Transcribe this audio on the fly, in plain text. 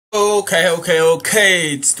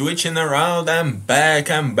Okay, it's twitching around. I'm back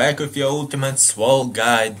with your ultimate Swole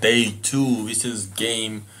guy. Day 2, this is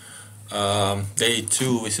game day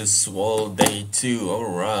 2, this is Swole day 2.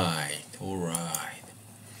 Alright.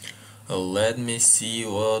 Let me see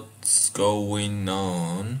what's going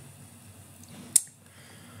on.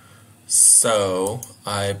 So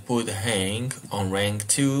I put Hank on rank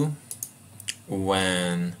 2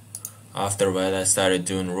 when after that I started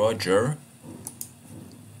doing Roger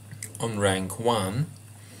on rank 1,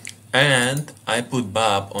 and I put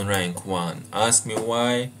Bob on rank 1. Ask me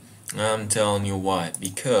why? I'm telling you why.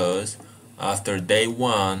 Because after day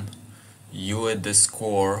 1 you had the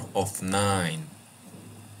score of 9.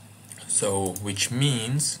 So which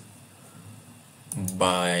means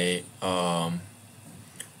by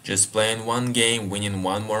just playing one game, winning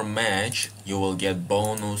one more match, you will get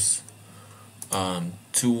bonus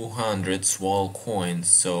 200 Swole coins.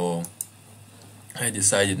 So I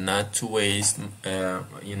decided not to waste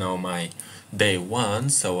my day 1,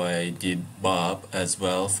 so I did Bob as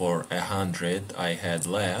well for 100 I had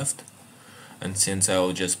left, and since I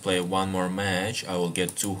will just play one more match, I will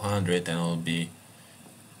get 200 and it'll be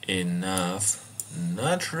enough.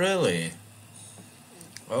 Not really.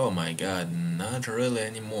 Oh my god, not really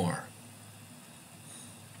anymore.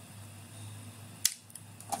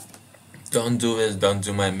 Don't do this, don't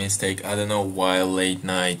do my mistake. I don't know why late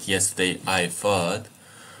night yesterday I thought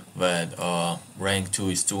that rank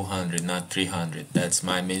 2 is 200, not 300. That's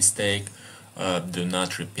my mistake. Do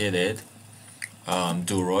not repeat it.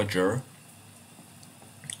 Do Roger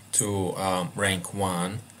to rank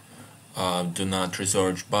 1. Do not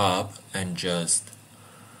research Bob and just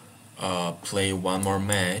play one more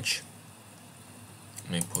match.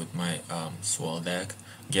 Let me put my Swole deck.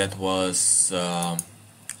 Get was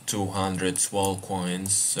 200 Swole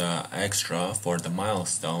coins extra for the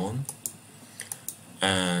milestone,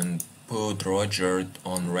 and put Roger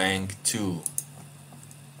on rank 2.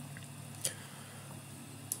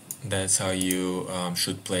 That's how you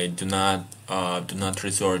should play. Do not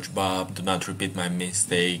research Bob. Do not repeat my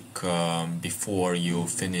mistake before you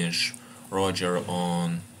finish Roger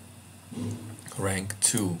on rank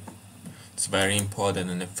 2. It's very important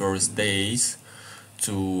in the first days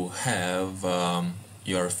to have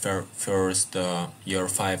your your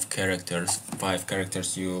 5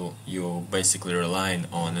 characters you basically relying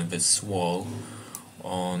on in this Swole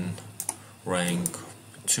on rank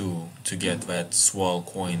 2 to get that Swole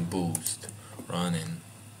coin boost running.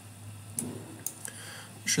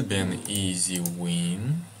 Should be an easy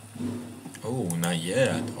win. Oh, not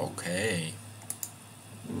yet. Okay.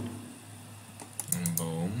 And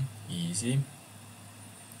boom, easy.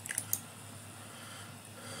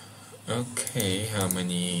 Okay, how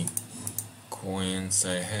many coins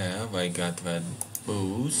I have? I got that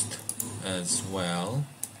boost as well.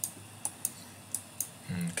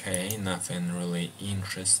 Okay, nothing really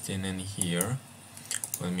interesting in here.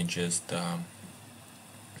 Let me just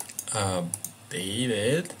update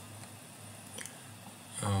it.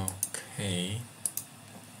 Okay,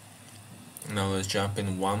 now let's jump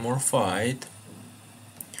in one more fight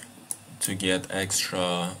to get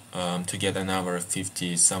extra, to get another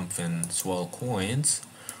 50 something Swole coins,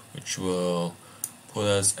 which will put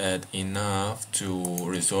us at enough to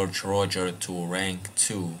resort Roger to rank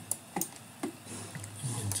 2.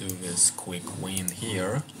 Do this quick win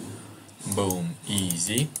here. Boom,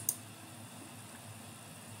 easy.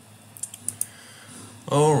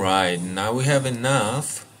 Alright, now we have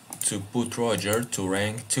enough to put Roger to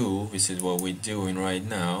rank 2. This is what we're doing right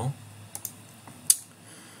now.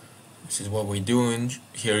 This is what we're doing.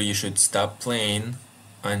 Here you should stop playing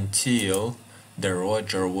until the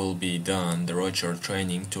Roger will be done. The Roger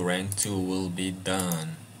training to rank 2 will be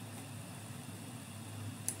done.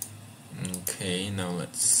 Okay, now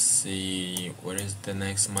let's see, what is the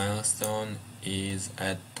next milestone? Is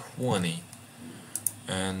at 20,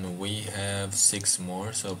 and we have 6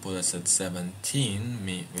 more, so put us at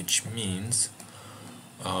 17, which means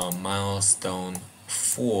milestone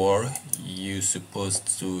 4 you're supposed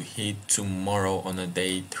to hit tomorrow on a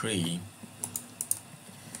day 3.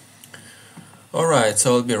 Alright,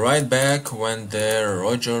 so I'll be right back when the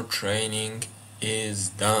Roger training is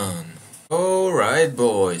done. Alright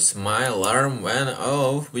boys, my alarm went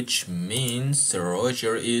off, which means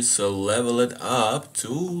Roger is leveled up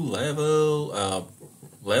to level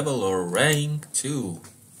or rank 2.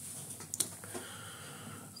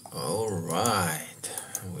 Alright,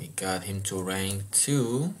 we got him to rank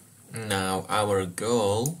 2. Now our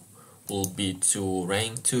goal will be to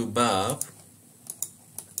rank 2 Bob,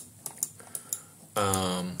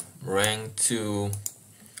 rank 2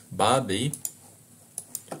 Bobby,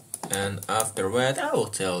 and after that I will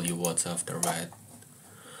tell you what's after that.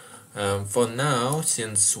 For now,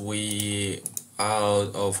 since we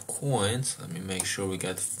out of coins, let me make sure we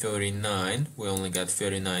got 39. We only got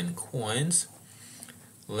 39 coins.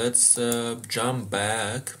 Let's jump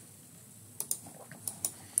back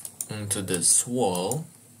into the Swole,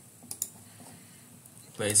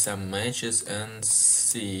 play some matches and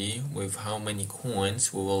see with how many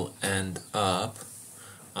coins we will end up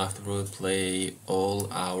after we play all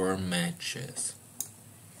our matches.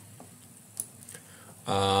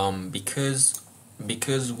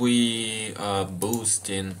 Because we are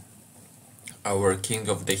boosting our King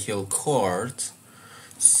of the Hill cards,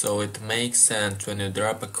 so it makes sense when you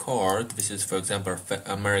drop a card. This is, for example,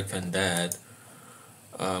 American Dad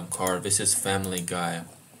card. This is Family Guy.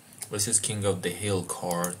 This is King of the Hill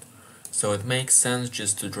card. So it makes sense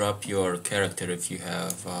just to drop your character if you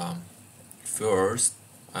have first.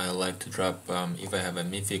 I like to drop, if I have a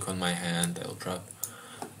mythic on my hand, I'll drop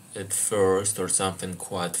it first, or something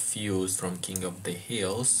quite fused from King of the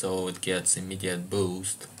Hill, so it gets immediate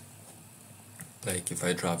boost. Like if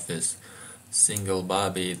I drop this single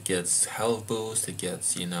Bobby, it gets health boost, it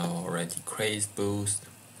gets, you know, already crazed boost.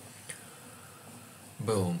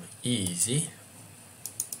 Boom, easy.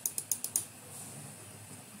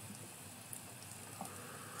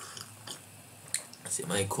 See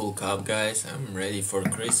my cool cup, guys? I'm ready for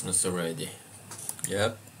Christmas already.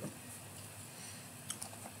 Yep.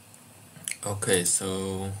 Okay,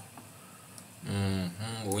 so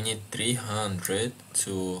we need 300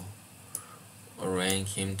 to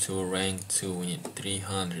rank him to rank 2. We need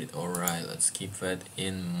 300. Alright, let's keep that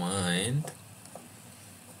in mind.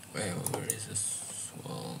 Wait, where is this?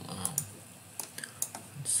 Well,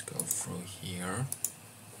 let's go through here.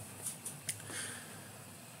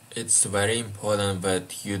 It's very important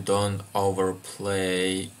that you don't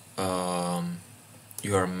overplay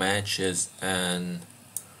your matches, and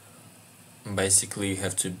basically you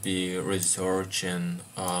have to be researching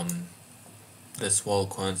the Swole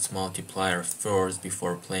coins multiplier first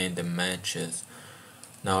before playing the matches.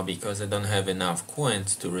 Now, because I don't have enough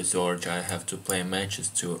coins to research, I have to play matches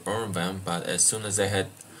to earn them, but as soon as I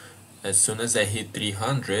hit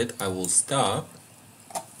 300, I will stop,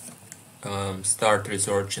 start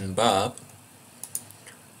researching Bob,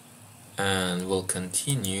 and will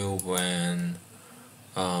continue when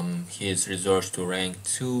his research to rank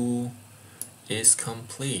 2 is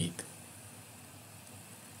complete.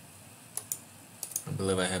 I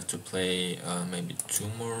believe I have to play maybe 2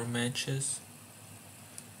 more matches.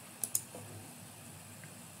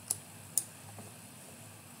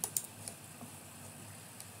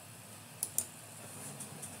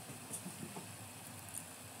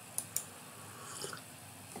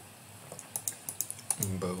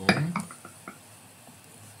 Boom.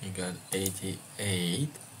 You got 88.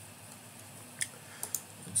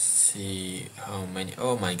 Let's see how many.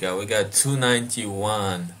 Oh my god, we got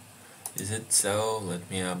 291. Is it so? Let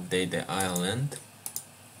me update the island.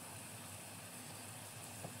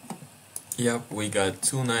 Yep, we got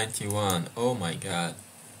 291. Oh my god.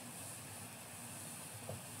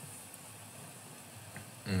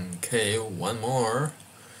 Okay, one more.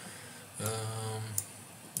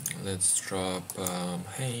 Let's drop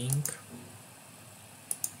Hank.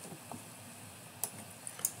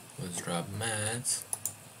 Let's drop Matt.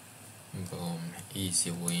 Boom,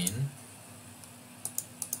 easy win.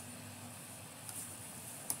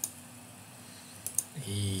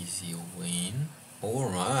 Easy win.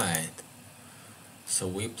 Alright. So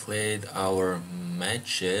we played our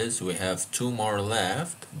matches. We have 2 more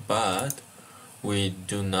left, but we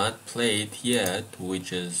do not play it yet. We're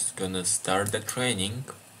just gonna start the training.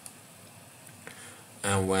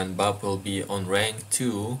 And when Bob will be on rank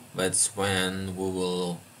 2, that's when we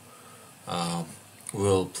will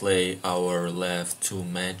we'll play our left 2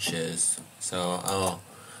 matches. So I'll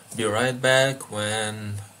be right back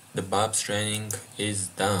when the Bob's training is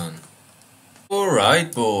done.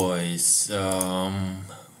 Alright, boys.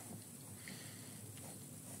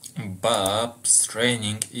 Bob's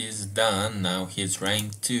training is done. Now he's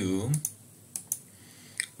rank 2,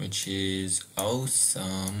 which is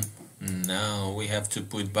awesome. Now we have to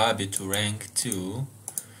put Bobby to rank 2,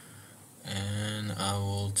 and I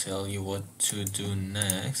will tell you what to do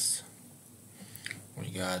next. We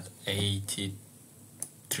got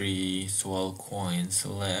 83 Swole coins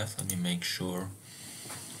left. Let me make sure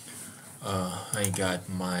I got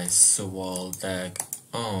my Swole deck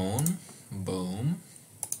on. Boom.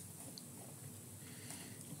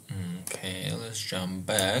 Okay, let's jump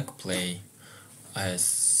back, play, I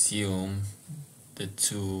assume, the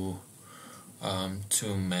two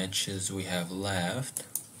matches we have left,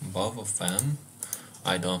 both of them.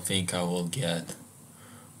 I don't think I will get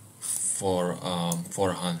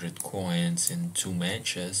 400 coins in 2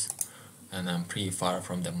 matches, and I'm pretty far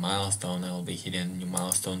from the milestone. I will be hitting a new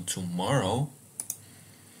milestone tomorrow,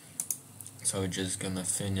 so we're just gonna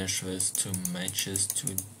finish with 2 matches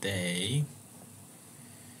today.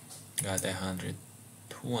 Got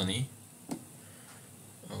 120.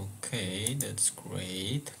 Okay, that's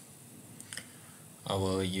great. I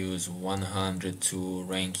will use 100 to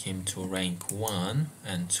rank him to rank 1,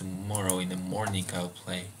 and tomorrow in the morning I'll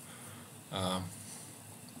play a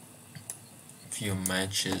few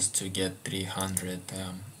matches to get 300.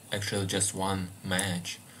 Actually just one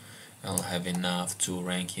match. I'll have enough to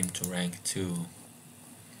rank him to rank 2.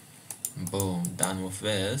 Boom, done with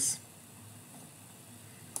this.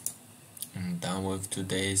 I'm done with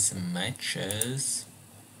today's matches.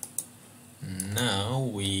 Now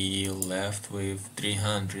we left with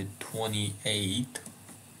 328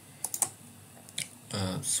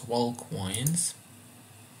 Swole coins,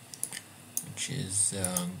 which is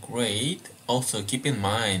great. Also keep in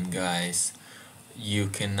mind, guys, you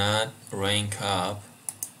cannot rank up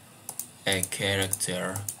a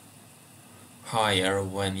character higher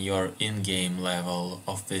when your in-game level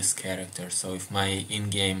of this character. So if my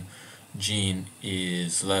in-game Jean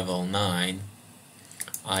is level 9,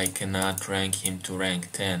 I cannot rank him to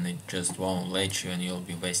rank 10, it just won't let you and you'll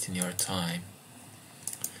be wasting your time.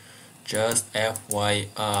 Just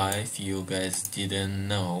FYI, if you guys didn't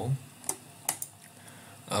know,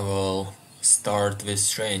 I will start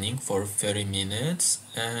this training for 30 minutes,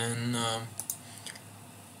 and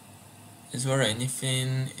is there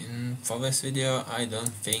anything for this video? I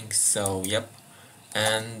don't think so. Yep.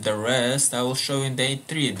 And the rest I will show in day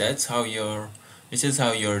 3. This is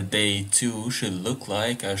how your day 2 should look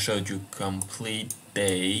like. I showed you complete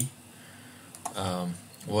day,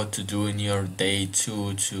 what to do in your day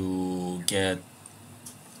 2 to get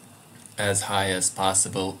as high as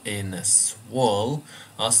possible in a Swole.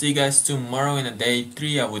 I'll see you guys tomorrow in a day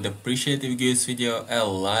 3. I would appreciate if you give this video a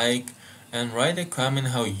like and write a comment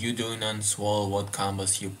how you doing on Swole, what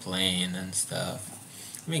combos you playing and stuff.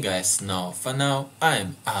 Let me guys know. For now,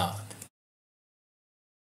 I'm out.